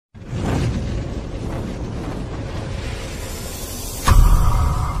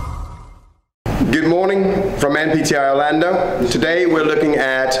Good morning from NPTI Orlando. Today we're looking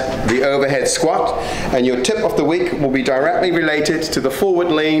at the overhead squat, and your tip of the week will be directly related to the forward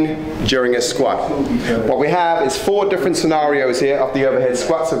lean during a squat. What we have is 4 different scenarios here of the overhead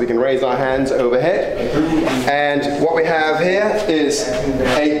squat, so we can raise our hands overhead. And what we have here is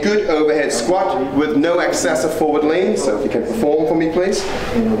a good overhead squat with no excessive forward lean, so if you can perform for me please.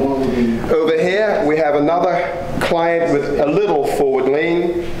 Over here we have another client with a little forward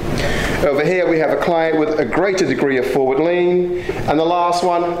lean. Over here we have a client with a greater degree of forward lean, and the last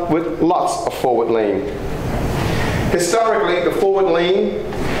one with lots of forward lean. Historically, the forward lean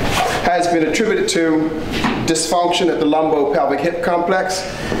has been attributed to dysfunction at the lumbo-pelvic hip complex.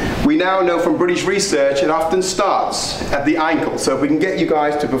 We now know from British research it often starts at the ankle. So if we can get you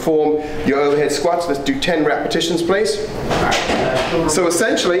guys to perform your overhead squats, let's do 10 repetitions please. So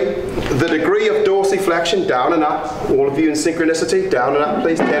essentially, the degree of dorsiflexion, down and up, all of you in synchronicity, down and up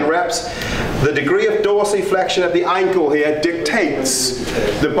please, 10 reps. The degree of dorsiflexion at the ankle here dictates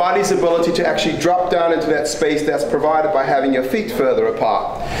the body's ability to actually drop down into that space that's provided by having your feet further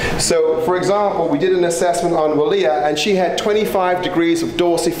apart. So for example, we did an assessment on Walia, and she had 25 degrees of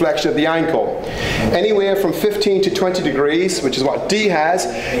dorsiflexion at the ankle. Anywhere from 15 to 20 degrees, which is what D has,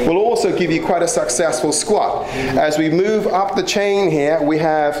 will also give you quite a successful squat. As we move up the chain here, we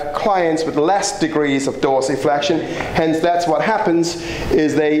have clients with less degrees of dorsiflexion. Hence, that's what happens,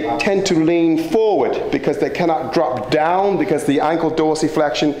 is they tend to lean forward because they cannot drop down because the ankle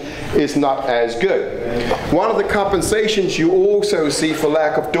dorsiflexion is not as good. One of the compensations you also see for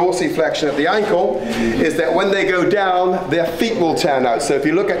lack of dorsiflexion at the ankle is that when they go down, their feet will turn out. So if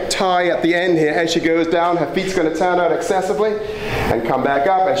you look at Ty at the end here, as she goes down, her feet's going to turn out excessively and come back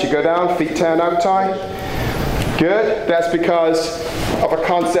up. As she go down, feet turn out, Ty. Good. That's because of a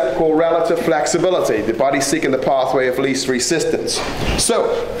concept called relative flexibility. The body's seeking the pathway of least resistance.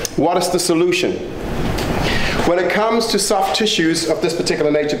 So, what is the solution? When it comes to soft tissues of this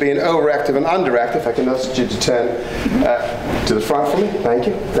particular nature being overactive and underactive, if I can ask you to turn to the front for me, thank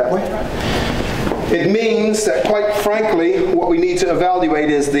you, that way. It means that, quite frankly, what we need to evaluate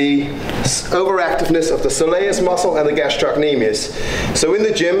is the overactiveness of the soleus muscle and the gastrocnemius. So in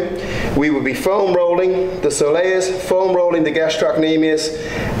the gym, we would be foam rolling the soleus, foam rolling the gastrocnemius,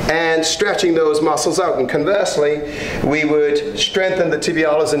 and stretching those muscles out. And conversely, we would strengthen the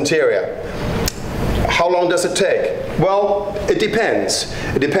tibialis anterior. How long does it take? Well, it depends.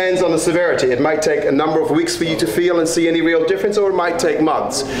 It depends on the severity. It might take a number of weeks for you to feel and see any real difference, or it might take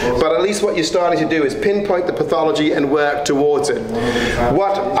months. But at least what you're starting to do is pinpoint the pathology and work towards it.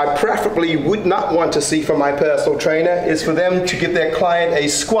 What I preferably would not want to see from my personal trainer is for them to give their client a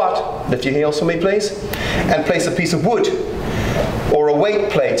squat, lift your heels for me please, and place a piece of wood or a weight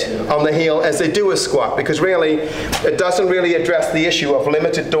plate on the heel as they do a squat, because really it doesn't really address the issue of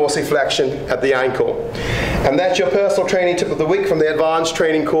limited dorsiflexion at the ankle. And that's your personal training tip of the week from the advanced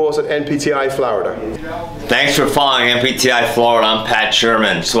training course at NPTI Florida. Thanks for following NPTI Florida. I'm Pat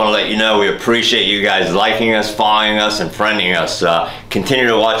Sherman. Just want to let you know we appreciate you guys liking us, following us, and friending us. Continue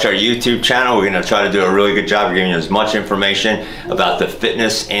to watch our YouTube channel. We're going to try to do a really good job of giving you as much information about the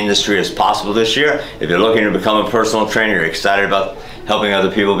fitness industry as possible this year. If you're looking to become a personal trainer, you're excited about helping other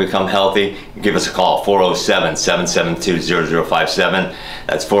people become healthy, give us a call, 407-772-0057.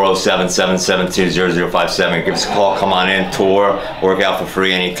 That's 407-772-0057. Give us a call, come on in, tour, work out for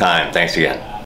free anytime. Thanks again.